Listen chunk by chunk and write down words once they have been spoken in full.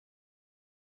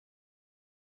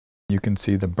You can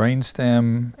see the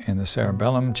brainstem and the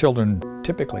cerebellum. Children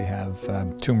typically have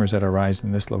tumors that arise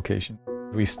in this location.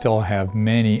 We still have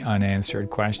many unanswered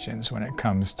questions when it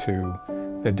comes to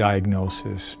the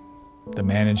diagnosis, the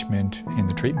management, and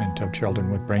the treatment of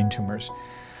children with brain tumors.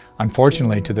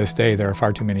 Unfortunately, to this day, there are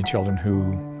far too many children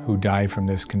who die from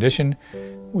this condition,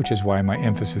 which is why my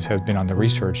emphasis has been on the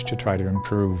research to try to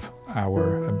improve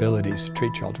our abilities to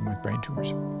treat children with brain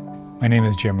tumors. My name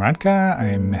is Jim Rutka.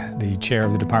 I'm the chair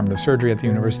of the Department of Surgery at the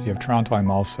University of Toronto.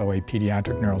 I'm also a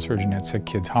pediatric neurosurgeon at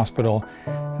SickKids Hospital,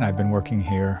 and I've been working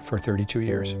here for 32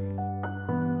 years.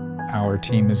 Our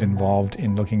team is involved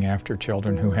in looking after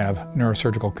children who have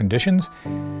neurosurgical conditions,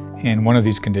 and one of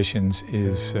these conditions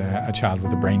is a child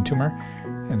with a brain tumor.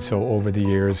 And so over the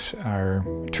years, our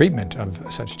treatment of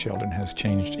such children has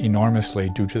changed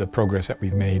enormously due to the progress that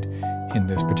we've made in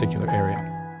this particular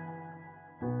area.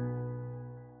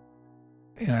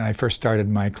 When I first started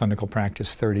my clinical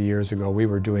practice 30 years ago, we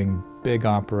were doing big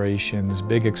operations,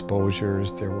 big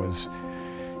exposures. There was,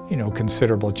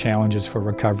 considerable challenges for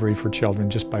recovery for children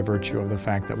just by virtue of the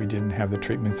fact that we didn't have the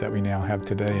treatments that we now have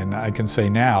today. And I can say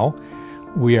now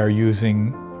we are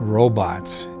using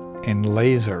robots and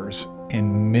lasers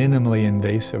and minimally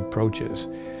invasive approaches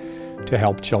to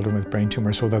help children with brain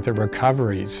tumors so that their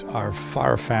recoveries are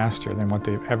far faster than what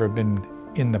they've ever been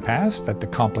in the past, that the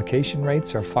complication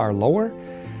rates are far lower,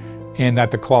 and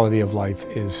that the quality of life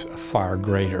is far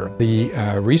greater. The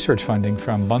research funding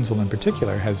from Bunzl in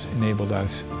particular has enabled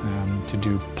us to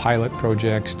do pilot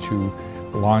projects, to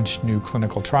launch new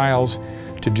clinical trials,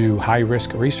 to do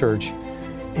high-risk research,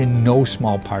 in no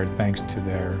small part thanks to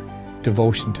their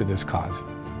devotion to this cause.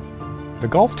 The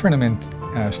golf tournament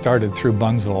started through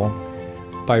Bunzl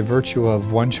by virtue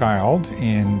of one child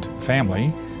and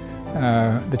family.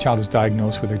 The child was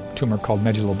diagnosed with a tumor called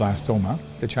medulloblastoma.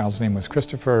 The child's name was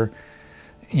Christopher,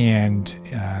 and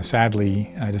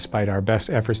sadly, despite our best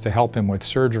efforts to help him with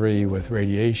surgery, with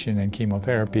radiation and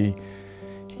chemotherapy,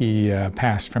 he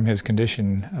passed from his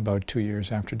condition about 2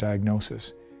 years after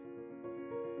diagnosis.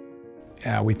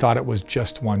 We thought it was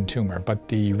just one tumor, but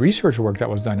the research work that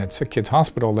was done at SickKids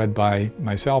Hospital, led by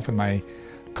myself and my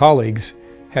colleagues,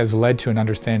 has led to an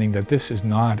understanding that this is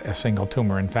not a single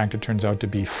tumor. In fact, it turns out to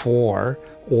be 4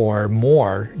 or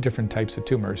more different types of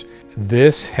tumors.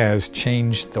 This has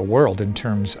changed the world in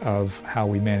terms of how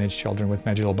we manage children with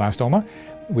medulloblastoma.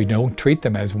 We don't treat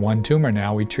them as one tumor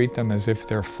now, we treat them as if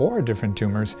they're 4 different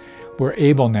tumors. We're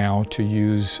able now to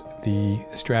use the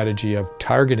strategy of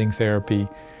targeting therapy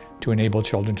to enable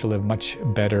children to live much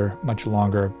better, much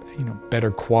longer, better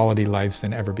quality lives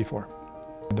than ever before.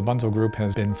 The Bunzl Group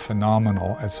has been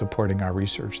phenomenal at supporting our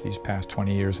research these past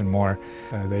 20 years and more.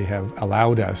 They have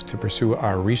allowed us to pursue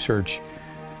our research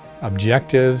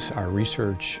objectives, our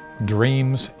research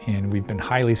dreams, and we've been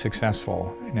highly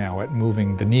successful now at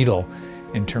moving the needle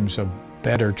in terms of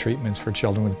better treatments for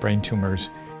children with brain tumors.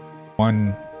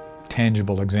 One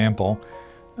tangible example,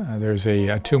 there's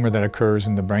a tumor that occurs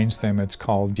in the brainstem. It's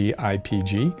called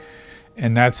DIPG,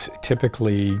 and that's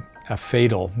typically a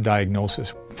fatal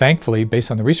diagnosis. Thankfully,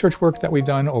 based on the research work that we've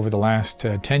done over the last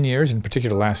 10 years, in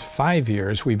particular the last 5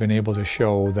 years, we've been able to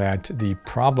show that the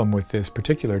problem with this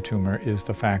particular tumor is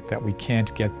the fact that we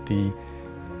can't get the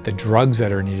drugs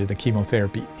that are needed, the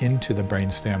chemotherapy, into the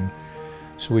brainstem.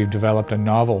 So we've developed a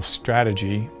novel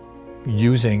strategy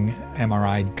using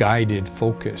MRI-guided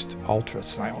focused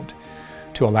ultrasound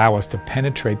to allow us to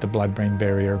penetrate the blood-brain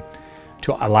barrier,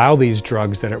 to allow these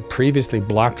drugs that are previously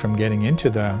blocked from getting into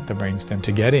the brainstem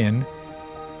to get in,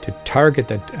 to target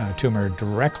the tumor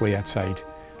directly at site,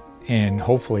 and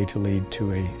hopefully to lead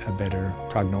to a better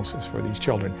prognosis for these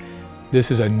children.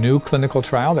 This is a new clinical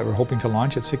trial that we're hoping to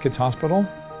launch at SickKids Hospital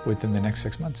within the next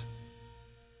 6 months.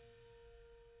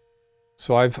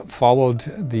 So I've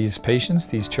followed these patients,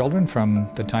 these children, from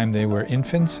the time they were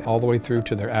infants all the way through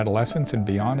to their adolescence and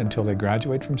beyond until they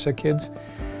graduate from SickKids.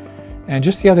 And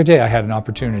just the other day I had an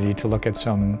opportunity to look at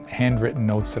some handwritten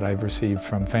notes that I've received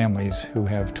from families who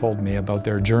have told me about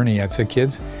their journey at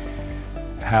SickKids,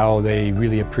 how they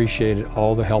really appreciated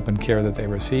all the help and care that they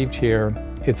received here.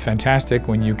 It's fantastic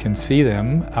when you can see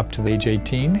them up to age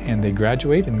 18 and they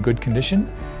graduate in good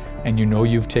condition, and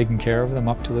you've taken care of them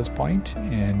up to this point,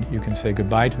 and you can say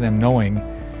goodbye to them knowing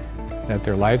that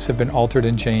their lives have been altered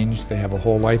and changed. They have a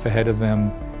whole life ahead of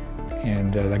them.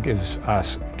 And that gives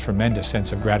us a tremendous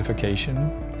sense of gratification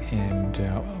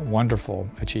and wonderful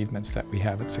achievements that we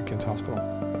have at SickKids Hospital.